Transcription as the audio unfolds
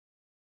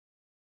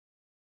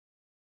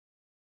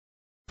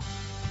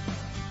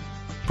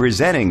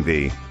Presenting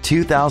the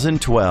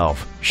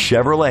 2012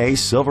 Chevrolet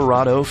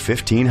Silverado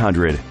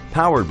 1500,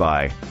 powered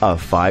by a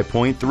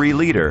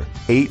 5.3-liter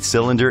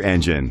 8-cylinder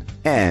engine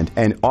and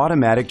an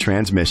automatic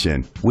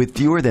transmission. With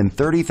fewer than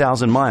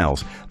 30,000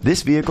 miles,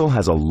 this vehicle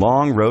has a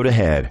long road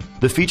ahead.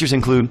 The features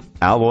include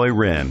alloy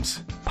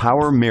rims,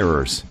 power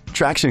mirrors,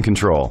 traction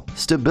control,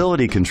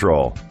 stability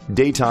control,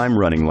 daytime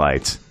running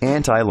lights,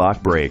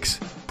 anti-lock brakes,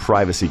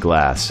 privacy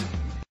glass.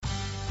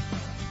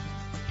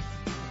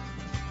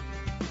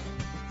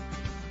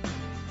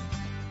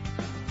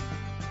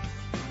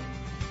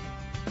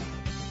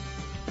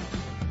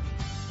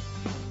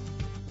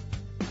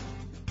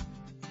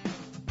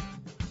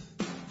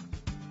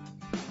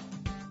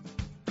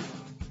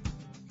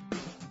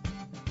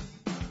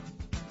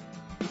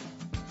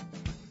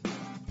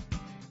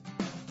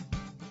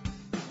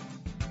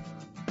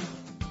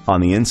 On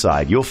the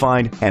inside, you'll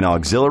find an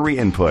auxiliary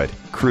input,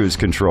 cruise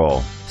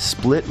control,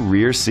 split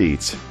rear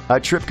seats, a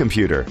trip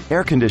computer,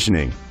 air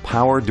conditioning,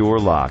 power door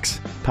locks,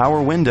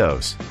 power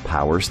windows,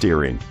 power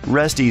steering.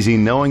 Rest easy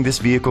knowing this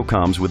vehicle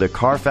comes with a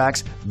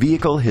Carfax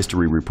Vehicle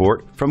History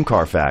Report from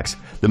Carfax,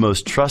 the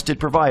most trusted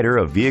provider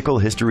of vehicle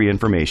history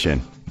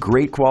information.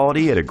 Great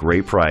quality at a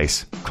great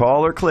price.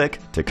 Call or click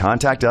to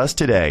contact us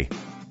today.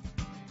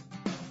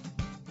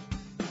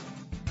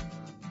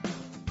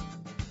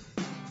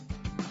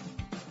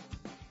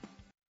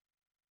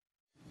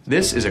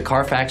 This is a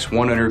Carfax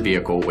one-owner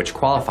vehicle which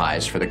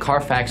qualifies for the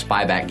Carfax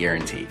buyback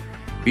guarantee.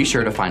 Be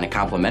sure to find a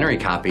complimentary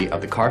copy of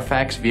the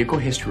Carfax Vehicle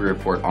History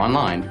Report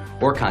online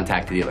or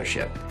contact the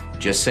dealership.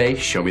 Just say,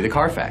 "Show me the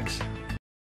Carfax."